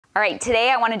All right, today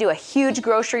I want to do a huge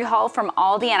grocery haul from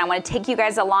Aldi and I want to take you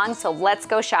guys along, so let's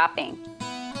go shopping.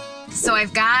 So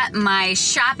I've got my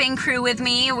shopping crew with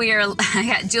me. I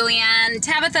got Julianne,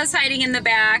 Tabitha's hiding in the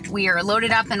back. We are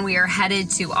loaded up and we are headed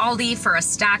to Aldi for a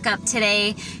stock up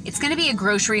today. It's gonna be a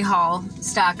grocery haul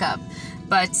stock up,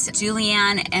 but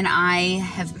Julianne and I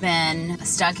have been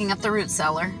stocking up the root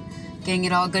cellar, getting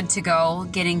it all good to go,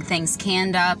 getting things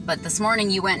canned up. But this morning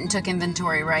you went and took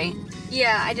inventory, right?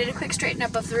 Yeah, I did a quick straighten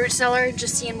up of the root cellar,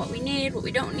 just seeing what we need, what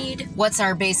we don't need. What's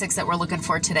our basics that we're looking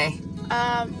for today?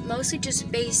 Mostly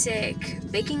just basic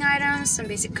baking items, some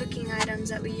basic cooking items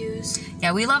that we use.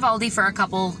 Yeah, we love Aldi for a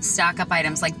couple stock up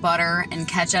items like butter and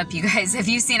ketchup. You guys, if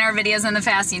you've seen our videos in the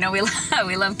past, you know we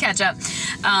love ketchup.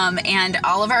 And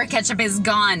all of our ketchup is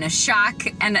gone. Shock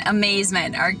and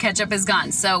amazement, our ketchup is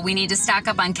gone. So we need to stock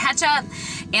up on ketchup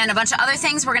and a bunch of other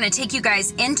things. We're gonna take you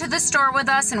guys into the store with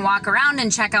us and walk around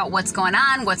and check out what's going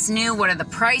on, what's new, what are the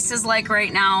prices like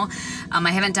right now. I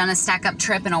haven't done a stock up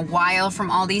trip in a while from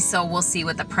Aldi, so we'll see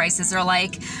what the prices are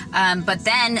like. But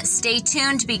then stay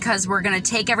tuned because we're gonna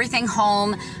take everything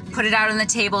home, put it out on the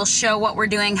table, show what we're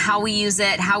doing, how we use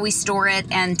it, how we store it,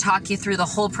 and talk you through the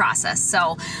whole process.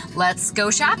 So let's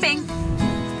go shopping.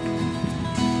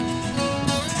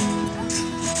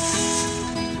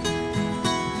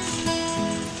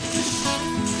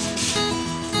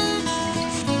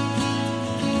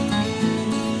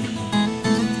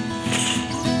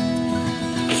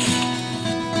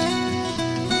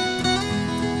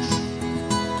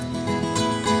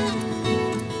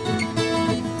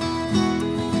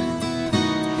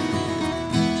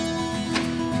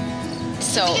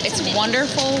 So it's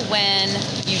wonderful when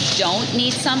you don't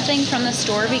need something from the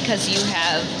store because you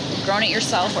have grown it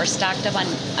yourself or stocked up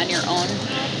on your own.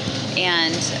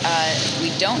 And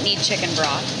we don't need chicken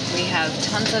broth. We have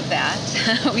tons of that.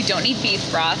 We don't need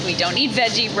beef broth. We don't need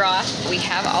veggie broth. We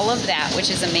have all of that, which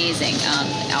is amazing.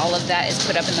 All of that is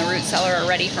put up in the root cellar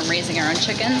already from raising our own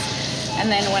chickens.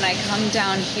 And then when I come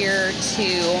down here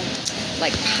to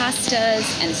like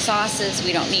pastas and sauces,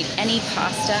 we don't need any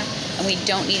pasta. And we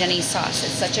don't need any sauce.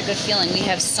 It's such a good feeling. We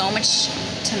have so much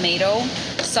tomato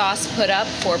sauce put up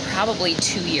for probably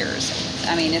 2 years.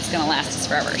 I mean, it's gonna last us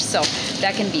forever. So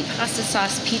that can be pasta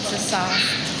sauce, pizza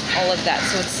sauce, all of that.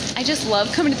 So I just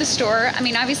love coming to the store. I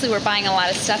mean, obviously we're buying a lot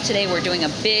of stuff today. We're doing a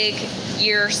big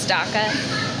year stock up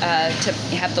to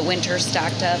have the winter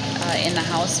stocked up in the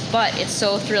house. But it's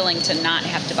so thrilling to not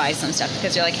have to buy some stuff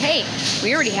because you're like, hey,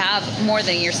 we already have more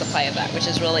than a year's supply of that, which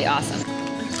is really awesome.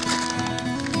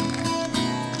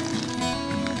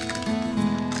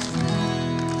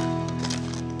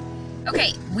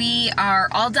 Okay, we are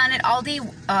all done at Aldi.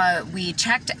 We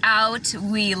checked out,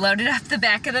 we loaded up the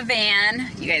back of the van.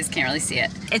 You guys can't really see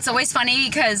it. It's always funny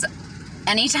because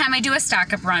anytime I do a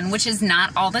stock up run, which is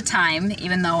not all the time,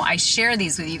 even though I share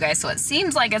these with you guys, so it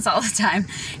seems like it's all the time,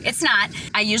 it's not.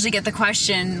 I usually get the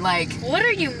question like, what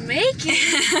are you making?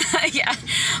 Yeah,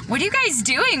 what are you guys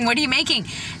doing? What are you making?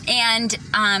 And,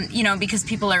 you know, because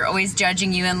people are always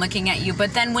judging you and looking at you,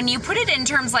 but then when you put it in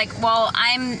terms like, well,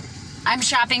 I'm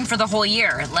shopping for the whole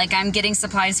year. Like I'm getting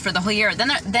supplies for the whole year.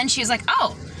 Then she was like,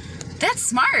 oh, that's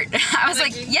smart. I was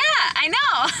like, yeah, I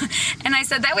know. And I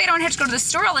said, that way I don't have to go to the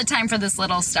store all the time for this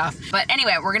little stuff. But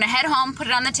anyway, we're gonna head home, put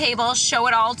it on the table, show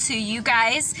it all to you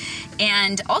guys.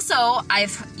 And also,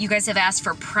 you guys have asked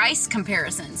for price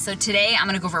comparisons. So today I'm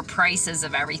gonna go over prices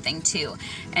of everything too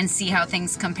and see how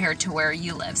things compare to where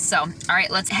you live. So, all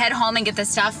right, let's head home and get this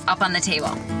stuff up on the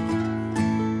table.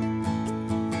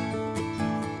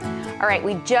 All right,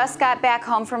 we just got back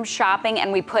home from shopping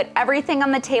and we put everything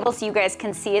on the table so you guys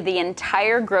can see the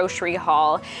entire grocery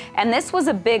haul. And this was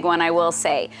a big one, I will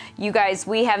say. You guys,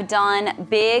 we have done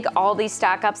big Aldi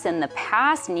stock ups in the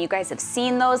past and you guys have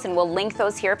seen those and we'll link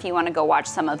those here if you wanna go watch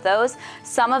some of those.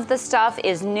 Some of the stuff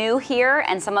is new here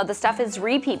and some of the stuff is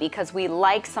repeat because we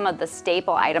like some of the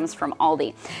staple items from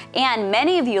Aldi. And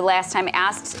many of you last time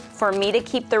asked for me to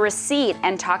keep the receipt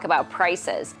and talk about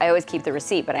prices. I always keep the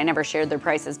receipt, but I never shared their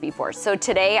prices before. So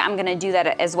today I'm gonna do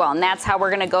that as well. And that's how we're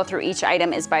gonna go through each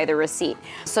item is by the receipt.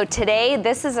 So today,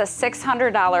 this is a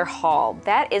 $600 haul.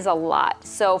 That is a lot.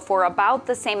 So for about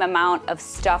the same amount of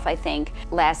stuff, I think,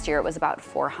 last year it was about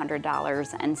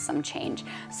 $400 and some change.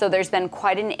 So there's been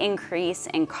quite an increase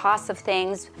in costs of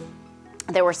things.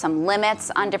 There were some limits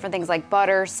on different things like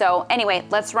butter. So anyway,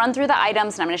 let's run through the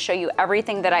items and I'm gonna show you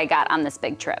everything that I got on this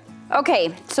big trip.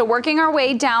 Okay, so working our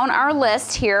way down our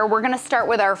list here, we're gonna start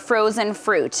with our frozen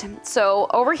fruit. So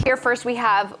over here first we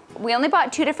only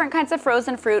bought 2 different kinds of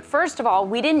frozen fruit. First of all,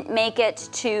 we didn't make it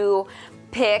to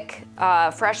pick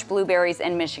fresh blueberries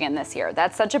in Michigan this year.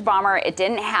 That's such a bummer. It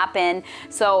didn't happen,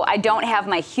 so I don't have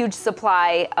my huge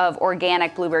supply of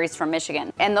organic blueberries from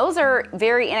Michigan. And those are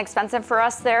very inexpensive for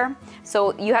us there,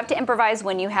 so you have to improvise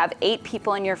when you have 8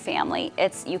 people in your family.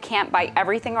 You can't buy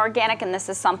everything organic, and this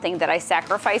is something that I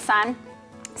sacrifice on.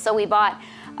 So we bought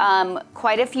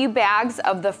quite a few bags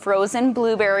of the frozen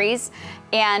blueberries,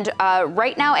 and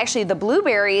right now actually the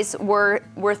blueberries were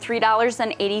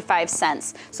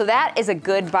 $3.85. So that is a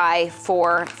good buy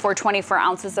for 24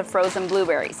 ounces of frozen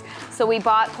blueberries. So we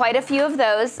bought quite a few of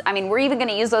those. I mean, we're even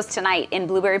gonna use those tonight in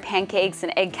blueberry pancakes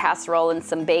and egg casserole and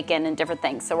some bacon and different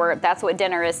things. So that's what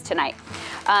dinner is tonight.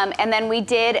 And then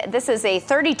this is a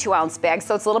 32 ounce bag,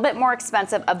 so it's a little bit more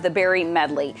expensive, of the berry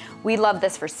medley. We love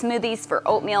this for smoothies, for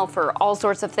oatmeal, for all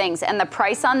sorts of things. And the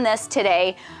price on this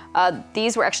today,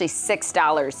 these were actually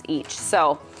 $6 each.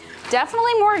 So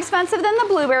definitely more expensive than the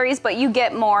blueberries, but you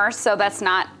get more, so that's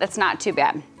not too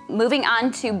bad. Moving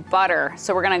on to butter.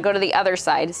 So we're gonna go to the other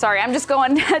side. Sorry, I'm just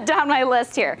going down my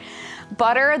list here.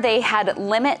 Butter, they had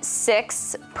limit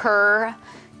 6 per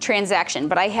transaction,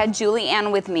 but I had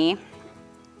Julianne with me.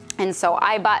 And so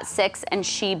I bought 6 and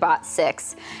she bought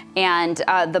 6. And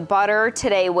the butter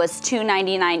today was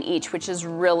 $2.99 each, which is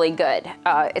really good.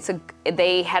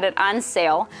 They had it on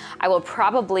sale. I will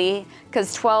probably,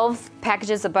 because 12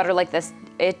 packages of butter like this,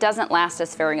 it doesn't last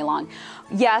us very long.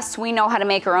 Yes, we know how to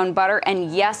make our own butter,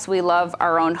 and yes, we love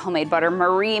our own homemade butter.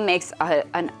 Marie makes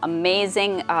an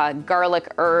amazing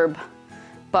garlic herb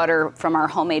butter from our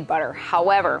homemade butter.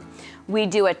 However, we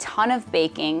do a ton of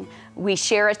baking. We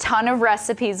share a ton of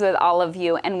recipes with all of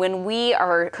you, and when we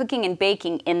are cooking and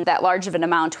baking in that large of an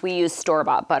amount, we use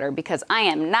store-bought butter, because I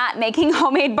am not making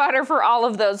homemade butter for all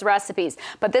of those recipes.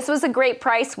 But this was a great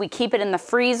price. We keep it in the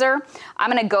freezer. I'm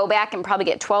gonna go back and probably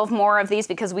get 12 more of these,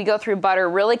 because we go through butter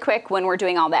really quick when we're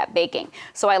doing all that baking.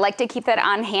 So I like to keep that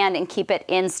on hand and keep it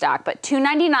in stock. But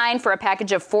 $2.99 for a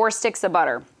package of 4 sticks of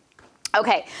butter.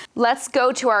 Okay, let's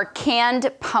go to our canned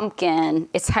pumpkin.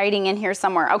 It's hiding in here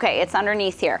somewhere. Okay, it's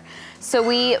underneath here. So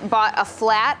we bought a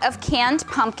flat of canned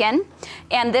pumpkin,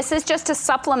 and this is just a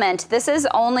supplement. This is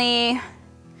only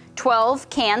 12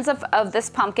 cans of this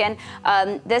pumpkin.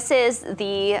 This is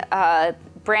the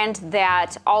brand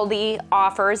that Aldi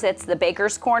offers. It's the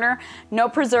Baker's Corner. No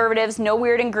preservatives, no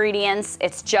weird ingredients.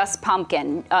 It's just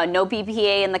pumpkin. No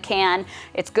BPA in the can.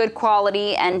 It's good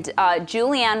quality, and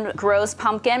Julianne grows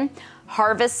pumpkin,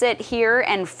 harvests it here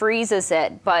and freezes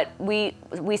it, but we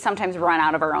sometimes run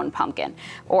out of our own pumpkin,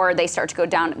 or they start to go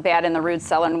down bad in the root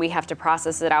cellar and we have to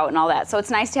process it out and all that. So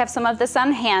it's nice to have some of this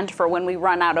on hand for when we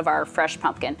run out of our fresh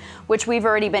pumpkin, which we've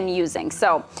already been using.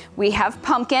 So we have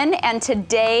pumpkin, and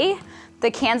today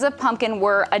the cans of pumpkin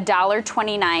were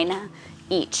 $1.29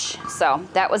 each. So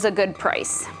that was a good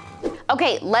price.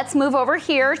 Okay, let's move over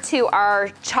here to our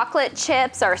chocolate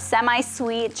chips, our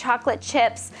semi-sweet chocolate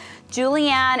chips.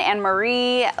 Julianne and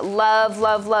Marie love,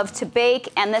 love, love to bake,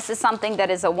 and this is something that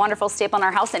is a wonderful staple in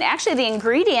our house. And actually the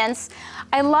ingredients,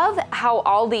 I love how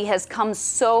Aldi has come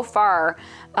so far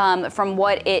from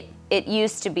what it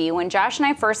used to be. When Josh and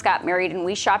I first got married and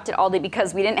we shopped at Aldi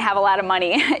because we didn't have a lot of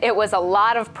money, it was a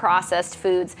lot of processed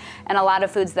foods and a lot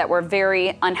of foods that were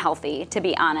very unhealthy, to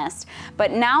be honest.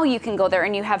 But now you can go there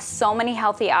and you have so many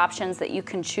healthy options that you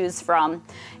can choose from.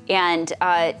 And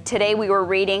today we were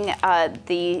reading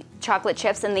the chocolate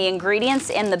chips, and the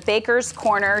ingredients in the Baker's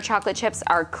Corner chocolate chips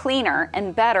are cleaner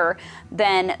and better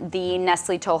than the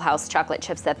Nestle Toll House chocolate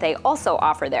chips that they also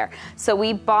offer there. So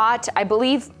we bought, I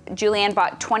believe Julianne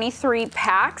bought 23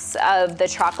 packs of the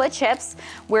chocolate chips,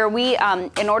 where we,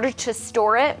 in order to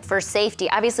store it for safety,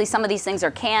 obviously some of these things are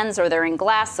cans or they're in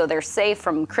glass, so they're safe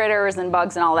from critters and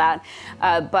bugs and all that.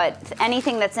 But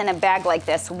anything that's in a bag like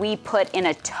this, we put in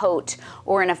a tote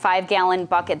or in a 5-gallon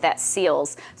bucket that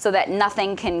seals, so that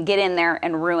nothing can get in there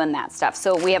and ruin that stuff.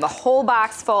 So we have a whole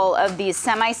box full of these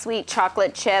semi-sweet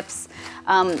chocolate chips.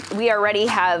 We already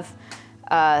have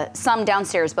some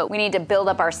downstairs, but we need to build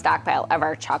up our stockpile of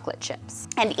our chocolate chips.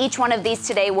 And each one of these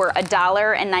today were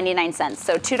 $1.99.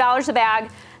 So $2 a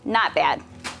bag, not bad.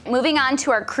 Moving on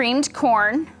to our creamed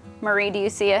corn. Marie, do you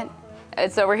see it?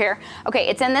 It's over here. Okay,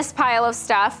 it's in this pile of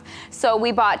stuff. So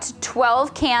we bought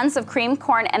 12 cans of creamed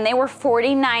corn, and they were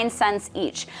 49 cents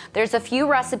each. There's a few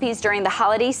recipes during the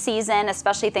holiday season,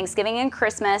 especially Thanksgiving and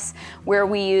Christmas, where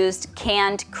we used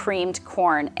canned creamed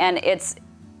corn, and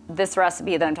this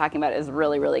recipe that I'm talking about is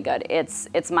really, really good.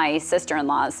 It's my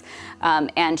sister-in-law's,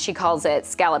 and she calls it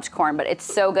scalloped corn, but it's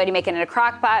so good. You make it in a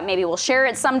crock pot. Maybe we'll share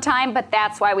it sometime, but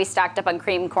that's why we stocked up on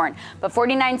creamed corn. But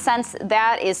 49 cents,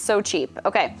 that is so cheap.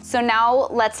 Okay, so now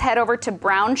let's head over to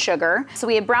brown sugar. So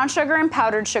we have brown sugar and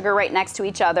powdered sugar right next to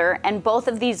each other, and both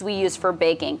of these we use for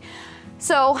baking.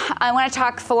 So I want to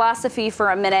talk philosophy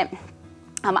for a minute.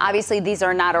 Obviously these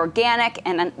are not organic,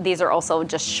 and these are also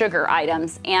just sugar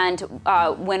items. And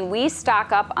when we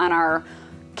stock up on our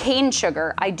cane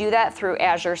sugar, I do that through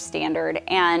Azure Standard,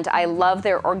 and I love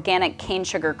their organic cane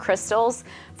sugar crystals.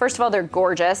 First of all, they're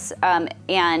gorgeous.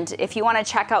 And if you want to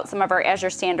check out some of our Azure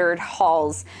Standard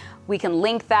hauls, we can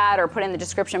link that or put in the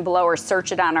description below or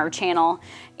search it on our channel.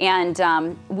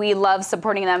 And we love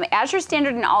supporting them. Azure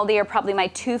Standard and Aldi are probably my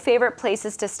two favorite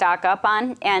places to stock up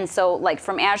on. And so like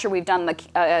from Azure, we've done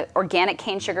the organic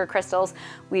cane sugar crystals.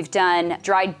 We've done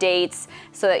dried dates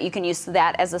so that you can use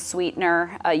that as a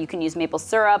sweetener. You can use maple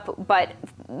syrup. But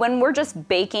when we're just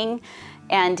baking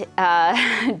and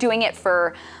doing it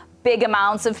for big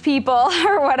amounts of people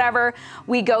or whatever,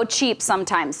 we go cheap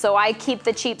sometimes. So I keep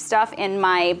the cheap stuff in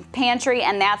my pantry,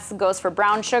 and that goes for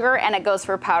brown sugar and it goes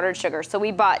for powdered sugar. So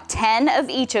we bought 10 of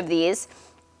each of these.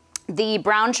 The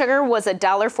brown sugar was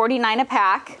 $1.49 a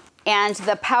pack, and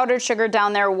the powdered sugar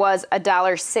down there was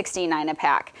 $1.69 a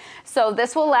pack. So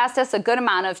this will last us a good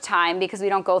amount of time because we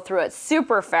don't go through it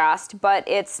super fast, but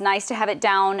it's nice to have it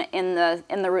down in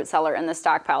the root cellar, in the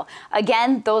stockpile.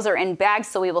 Again, those are in bags,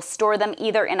 so we will store them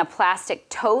either in a plastic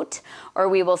tote or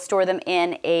we will store them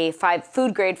in a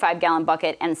food grade 5-gallon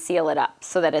bucket and seal it up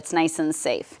so that it's nice and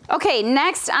safe. Okay,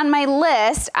 next on my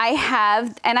list I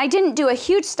have, and I didn't do a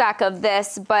huge stock of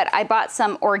this, but I bought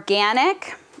some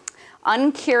organic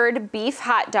uncured beef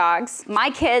hot dogs.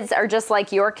 My kids are just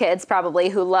like your kids probably,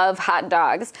 who love hot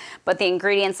dogs, but the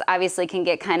ingredients obviously can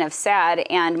get kind of sad,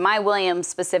 and my William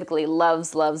specifically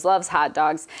loves hot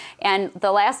dogs. And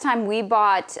the last time we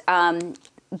bought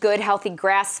good, healthy,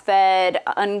 grass-fed,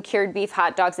 uncured beef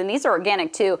hot dogs, and these are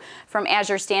organic too, from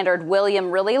Azure Standard.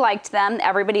 William really liked them.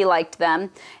 Everybody liked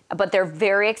them, but they're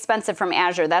very expensive from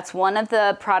Azure. That's one of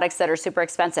the products that are super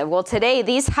expensive. Well, today,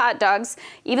 these hot dogs,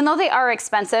 even though they are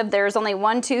expensive, there's only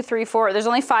 1, 2, 3, 4, there's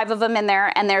only 5 of them in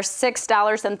there, and they're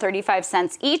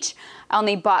 $6.35 each. I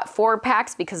only bought 4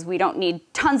 packs because we don't need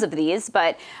tons of these,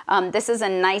 but this is a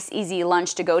nice, easy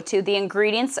lunch to go to. The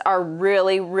ingredients are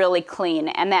really, really clean,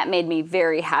 and that made me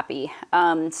very happy.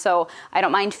 So I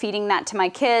don't mind feeding that to my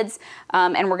kids,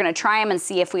 and we're gonna try them and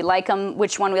see if we like them,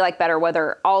 which one we like better,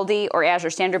 whether Aldi or Azure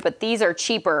Standard, but these are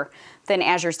cheaper than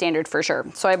Azure Standard for sure.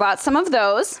 So I bought some of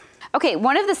those. Okay,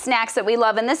 one of the snacks that we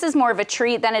love, and this is more of a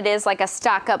treat than it is like a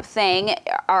stock up thing,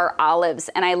 are olives.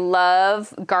 And I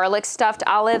love garlic stuffed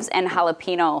olives and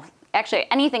jalapeno. Actually,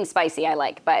 anything spicy I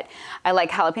like, but I like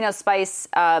jalapeno spice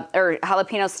or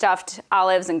jalapeno stuffed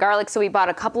olives and garlic, so we bought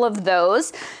a couple of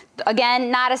those. Again,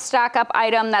 not a stock up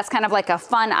item, that's kind of like a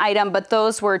fun item, but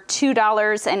those were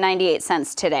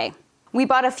 $2.98 today. We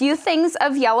bought a few things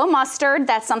of yellow mustard.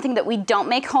 That's something that we don't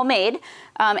make homemade.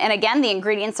 And again, the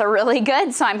ingredients are really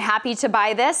good, so I'm happy to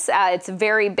buy this. It's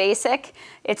very basic.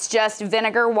 It's just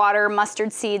vinegar, water,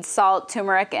 mustard seeds, salt,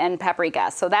 turmeric, and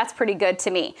paprika. So that's pretty good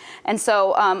to me. And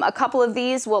so a couple of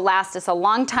these will last us a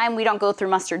long time. We don't go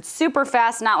through mustard super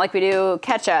fast, not like we do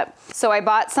ketchup. So I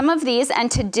bought some of these, and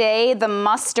today the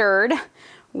mustard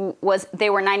they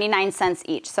were 99 cents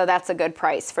each, so that's a good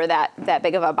price for that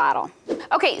big of a bottle.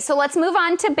 Okay, so let's move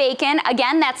on to bacon.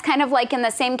 Again, that's kind of like in the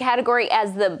same category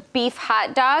as the beef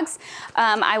hot dogs.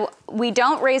 We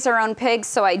don't raise our own pigs,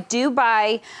 so I do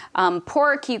buy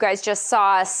pork. You guys just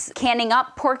saw us canning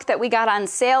up pork that we got on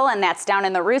sale, and that's down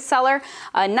in the root cellar.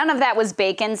 None of that was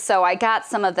bacon, so I got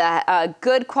some of the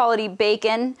good quality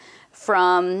bacon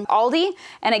from Aldi.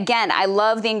 And again, I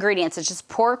love the ingredients. It's just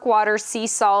pork, water, sea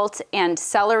salt, and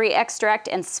celery extract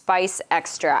and spice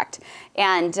extract.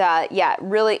 And yeah,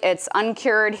 really, it's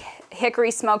uncured, hickory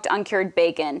smoked uncured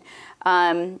bacon.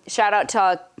 Shout out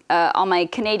to all my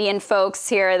Canadian folks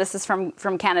here. This is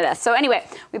from Canada. So anyway,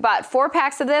 we bought 4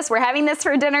 packs of this. We're having this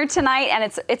for dinner tonight,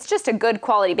 and it's just a good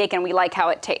quality bacon. We like how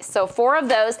it tastes. So 4 of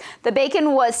those. The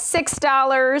bacon was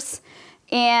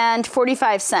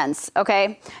 $6.45,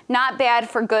 okay? Not bad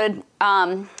for good,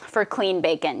 for clean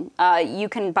bacon. You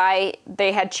can buy,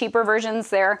 they had cheaper versions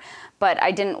there, but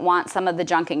I didn't want some of the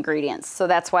junk ingredients, so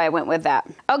that's why I went with that.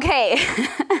 Okay,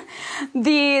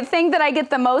 The thing that I get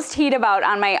the most heat about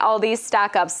on my Aldi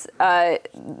stock ups,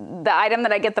 the item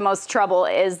that I get the most trouble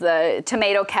is the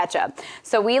tomato ketchup.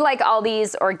 So we like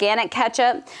Aldi's organic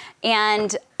ketchup,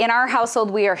 and in our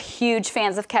household we are huge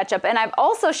fans of ketchup. And I've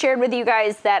also shared with you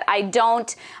guys that I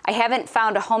haven't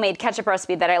found a homemade ketchup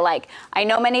recipe that I like. I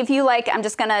know many of you like, I'm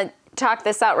just gonna talk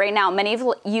this out right now, many of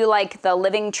you like the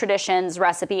Living Traditions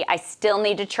recipe. I still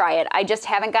need to try it. I just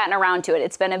haven't gotten around to it.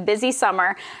 It's been a busy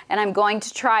summer and I'm going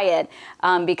to try it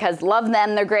because love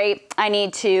them, they're great. I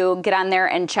need to get on there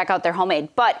and check out their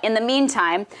homemade. But in the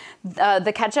meantime,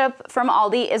 the ketchup from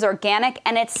Aldi is organic,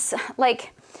 and it's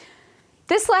like,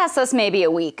 this lasts us maybe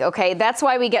a week, okay? That's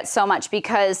why we get so much,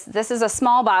 because this is a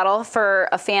small bottle for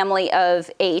a family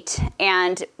of 8,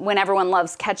 and when everyone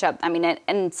loves ketchup, I mean,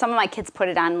 and some of my kids put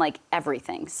it on like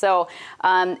everything. So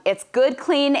it's good,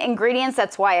 clean ingredients.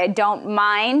 That's why I don't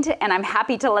mind, and I'm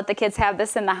happy to let the kids have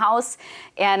this in the house.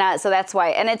 And so that's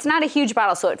why, and it's not a huge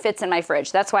bottle, so it fits in my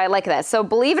fridge. That's why I like that. So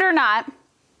believe it or not,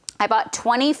 I bought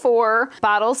 24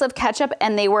 bottles of ketchup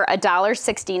and they were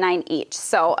 $1.69 each.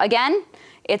 So again,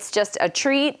 it's just a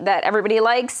treat that everybody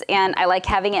likes, and I like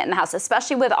having it in the house,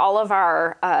 especially with all of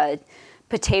our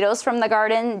potatoes from the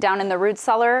garden down in the root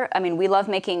cellar. I mean, we love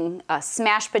making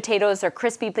smashed potatoes or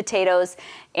crispy potatoes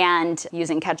and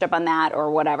using ketchup on that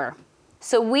or whatever.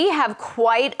 So we have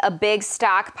quite a big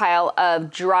stockpile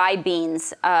of dry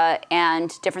beans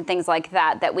and different things like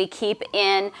that we keep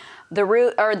in the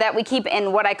root, or that we keep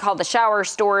in what I call the shower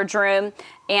storage room.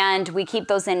 And we keep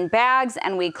those in bags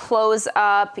and we close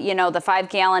up, you know, the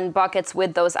 5-gallon buckets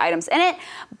with those items in it.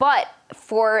 But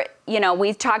for, you know,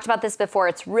 we've talked about this before,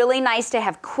 it's really nice to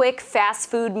have quick fast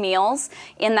food meals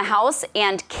in the house,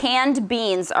 and canned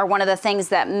beans are one of the things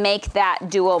that make that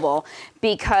doable,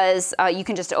 because you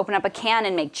can just open up a can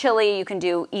and make chili, you can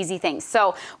do easy things.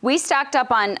 So we stocked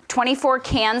up on 24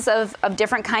 cans of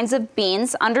different kinds of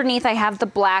beans. Underneath I have the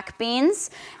black beans,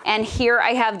 and here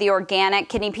I have the organic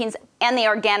kidney beans and the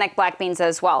organic black beans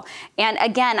as well. And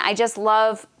again, I just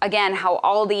love, again, how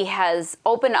Aldi has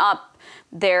opened up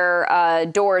their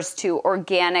doors to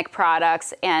organic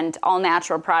products and all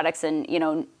natural products, and, you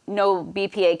know, no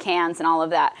BPA cans and all of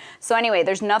that. So anyway,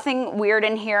 there's nothing weird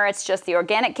in here. It's just the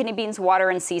organic kidney beans, water,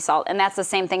 and sea salt. And that's the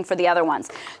same thing for the other ones.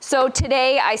 So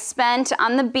today I spent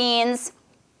on the beans,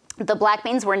 the black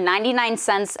beans were 99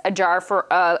 cents a jar for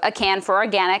a can for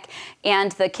organic,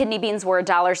 and the kidney beans were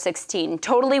 $1.16.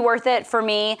 Totally worth it for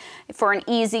me for an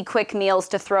easy, quick meals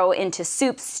to throw into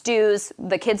soups, stews.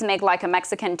 The kids make like a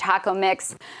Mexican taco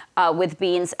mix with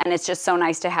beans, and it's just so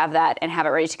nice to have that and have it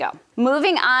ready to go.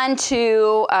 Moving on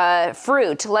to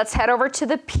fruit, let's head over to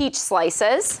the peach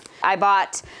slices. I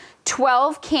bought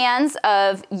 12 cans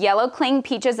of yellow cling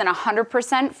peaches and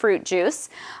 100% fruit juice.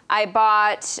 I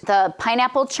bought the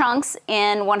pineapple chunks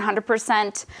in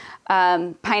 100%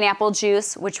 pineapple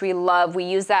juice, which we love. We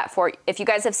use that for, if you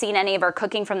guys have seen any of our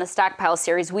Cooking from the Stockpile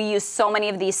series, we use so many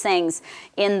of these things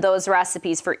in those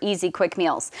recipes for easy, quick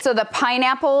meals. So the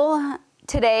pineapple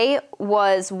today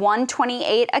was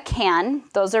 $1.28 a can.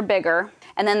 Those are bigger.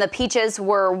 And then the peaches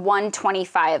were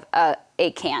 $1.25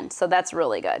 a can. So that's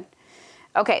really good.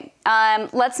 Okay,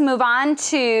 let's move on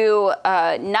to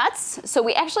nuts. So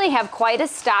we actually have quite a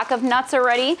stock of nuts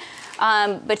already.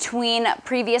 Between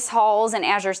previous hauls and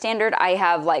Azure Standard, I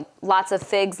have like lots of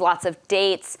figs, lots of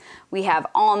dates. We have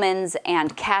almonds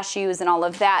and cashews and all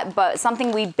of that, but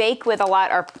something we bake with a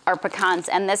lot are pecans,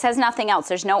 and this has nothing else.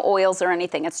 There's no oils or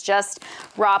anything. It's just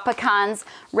raw pecans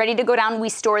ready to go down. We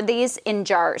store these in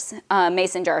jars,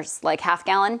 mason jars, like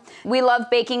half-gallon. We love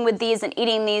baking with these and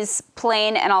eating these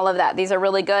plain and all of that. These are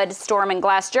really good. Store them in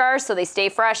glass jars so they stay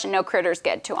fresh and no critters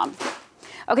get to them.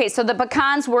 Okay, so the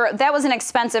pecans that was an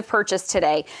expensive purchase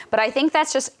today, but I think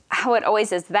that's just how it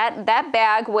always is. That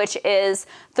bag, which is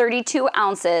 32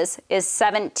 ounces, is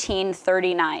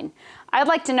 $17.39. I'd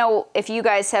like to know if you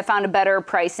guys have found a better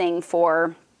pricing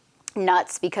for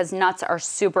nuts, because nuts are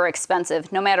super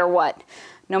expensive no matter what.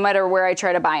 No matter where I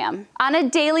try to buy them. On a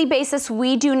daily basis,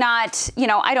 we do not, you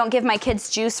know, I don't give my kids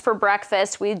juice for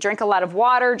breakfast. We drink a lot of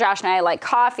water. Josh and I like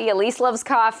coffee. Elise loves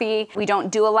coffee. We don't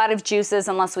do a lot of juices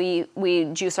unless we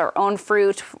juice our own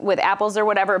fruit with apples or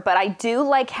whatever. But I do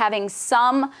like having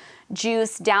some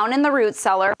juice down in the root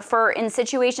cellar for in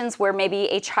situations where maybe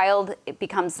a child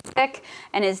becomes sick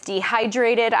and is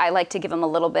dehydrated. I like to give them a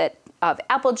little bit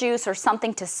apple juice or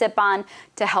something to sip on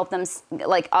to help them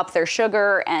like up their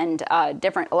sugar and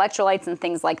different electrolytes and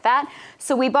things like that.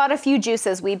 So we bought a few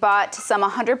juices. We bought some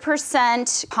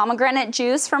 100% pomegranate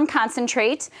juice from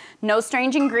Concentrate, no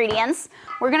strange ingredients.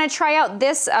 We're gonna try out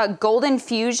this Gold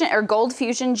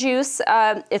Fusion juice.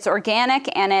 It's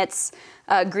organic and it's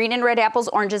green and red apples,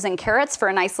 oranges, and carrots for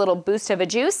a nice little boost of a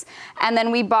juice. And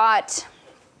then we bought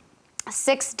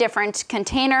 6 different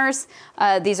containers.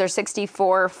 These are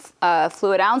 64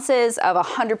 fluid ounces of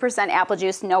 100% apple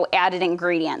juice, no added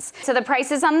ingredients. So the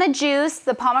prices on the juice,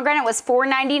 the pomegranate was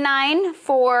 $4.99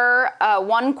 for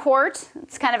 1 quart.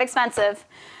 It's kind of expensive.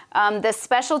 The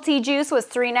specialty juice was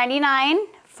 $3.99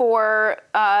 for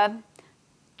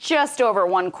just over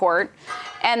 1 quart.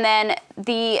 And then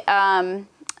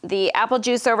the apple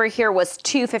juice over here was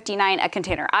 $2.59 a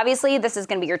container. Obviously, this is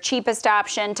gonna be your cheapest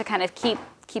option to kind of keep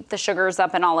the sugars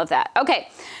up and all of that. Okay,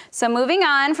 so moving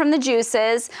on from the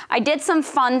juices, I did some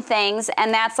fun things,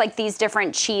 and that's like these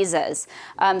different cheeses.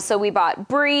 So we bought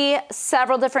brie,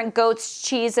 several different goats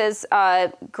cheeses,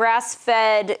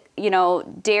 grass-fed, you know,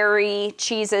 dairy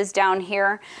cheeses down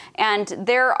here, and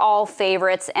they're all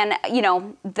favorites. And you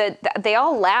know, they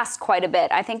all last quite a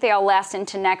bit. I think they all last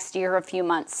into next year, a few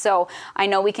months. So I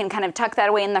know we can kind of tuck that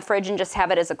away in the fridge and just have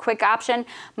it as a quick option.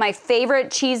 My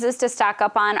favorite cheeses to stock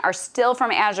up on are still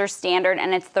from Azure Standard,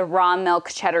 and it's the raw milk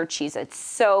cheddar cheese. It's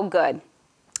so good.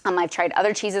 I've tried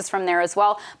other cheeses from there as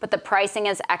well, but the pricing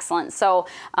is excellent. So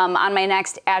on my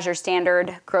next Azure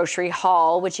Standard grocery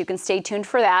haul, which you can stay tuned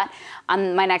for that,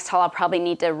 on my next haul, I'll probably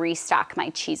need to restock my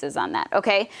cheeses on that,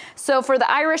 okay? So for the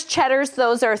Irish cheddars,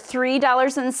 those are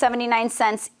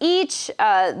 $3.79 each.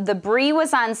 The brie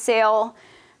was on sale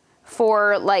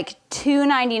for like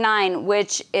 $2.99,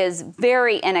 which is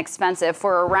very inexpensive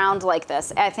for a round like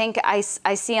this. I think I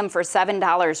see them for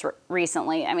 $7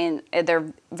 recently. I mean,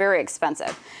 they're very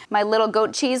expensive. My little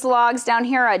goat cheese logs down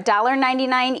here are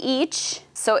 $1.99 each.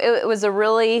 So it was a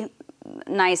really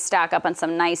nice stock up on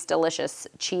some nice delicious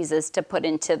cheeses to put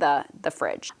into the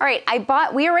fridge. All right,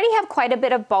 we already have quite a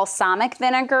bit of balsamic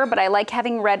vinegar, but I like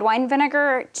having red wine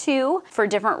vinegar too for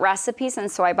different recipes,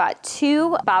 and so I bought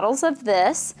 2 bottles of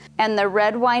this, and the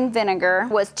red wine vinegar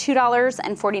was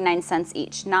 $2.49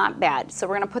 each. Not bad. So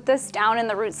we're gonna put this down in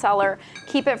the root cellar,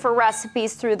 keep it for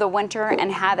recipes through the winter,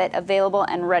 and have it available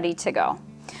and ready to go.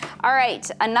 All right,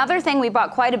 another thing we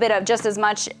bought quite a bit of, just as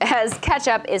much as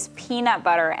ketchup, is peanut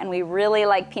butter, and we really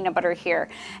like peanut butter here.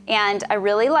 And I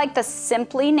really like the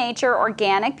Simply Nature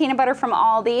organic peanut butter from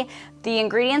Aldi. The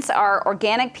ingredients are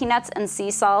organic peanuts and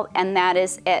sea salt, and that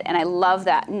is it. And I love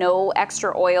that. No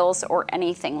extra oils or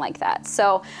anything like that.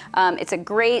 So it's a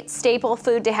great staple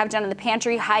food to have done in the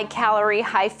pantry. High calorie,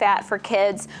 high fat for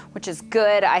kids, which is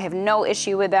good. I have no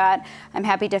issue with that. I'm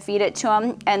happy to feed it to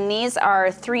them. And these are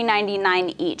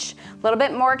 $3.99 each. A little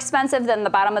bit more expensive than the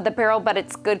bottom of the barrel, but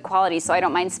it's good quality, so I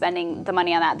don't mind spending the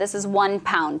money on that. This is 1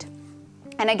 pound.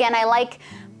 And again,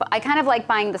 I kind of like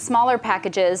buying the smaller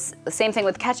packages, the same thing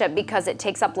with ketchup, because it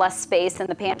takes up less space in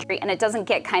the pantry and it doesn't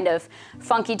get kind of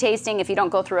funky tasting if you don't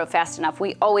go through it fast enough.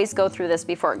 We always go through this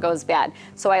before it goes bad,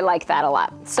 so I like that a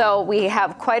lot. So we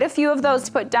have quite a few of those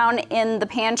to put down in the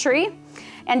pantry.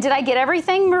 And did I get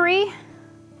everything, Marie?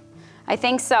 I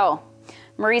think so.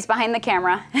 Marie's behind the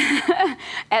camera,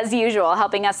 as usual,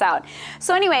 helping us out.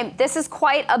 So anyway, this is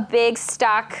quite a big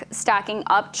stocking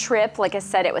up trip. Like I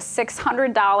said, it was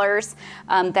 $600.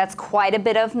 That's quite a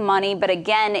bit of money. But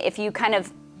again, if you kind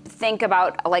of think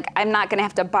about, like, I'm not gonna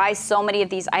have to buy so many of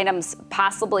these items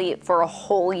possibly for a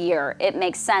whole year. It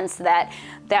makes sense that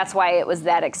that's why it was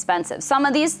that expensive. Some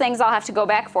of these things I'll have to go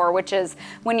back for, which is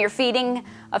when you're feeding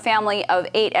a family of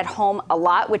 8 at home a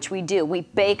lot, which we do. We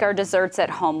bake our desserts at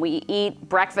home. We eat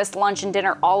breakfast, lunch, and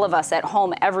dinner, all of us at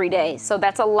home every day. So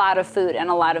that's a lot of food and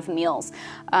a lot of meals.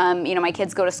 You know, my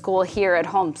kids go to school here at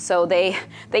home, so they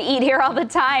eat here all the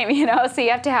time, you know, so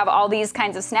you have to have all these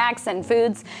kinds of snacks and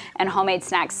foods and homemade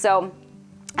snacks. So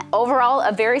overall,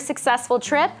 a very successful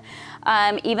trip.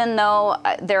 Even though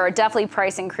there are definitely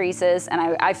price increases, and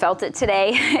I felt it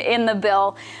today in the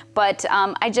bill, but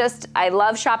I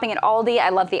love shopping at Aldi. I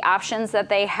love the options that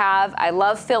they have. I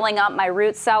love filling up my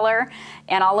root cellar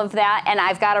and all of that, and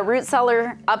I've got a root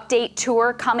cellar update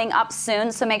tour coming up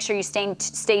soon, so make sure you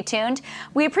stay tuned.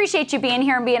 We appreciate you being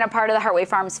here and being a part of the Heartway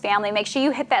Farms family. Make sure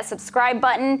you hit that subscribe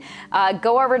button.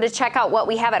 Go over to check out what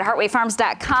we have at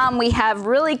heartwayfarms.com. We have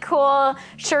really cool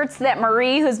shirts that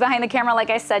Marie, who's behind the camera, like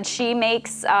I said, she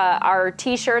makes our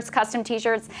t-shirts, custom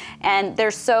t-shirts, and they're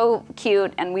so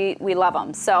cute and we love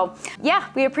them. So yeah,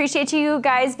 we appreciate you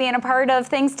guys being a part of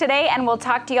things today, and we'll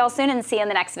talk to you all soon and see you in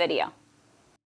the next video.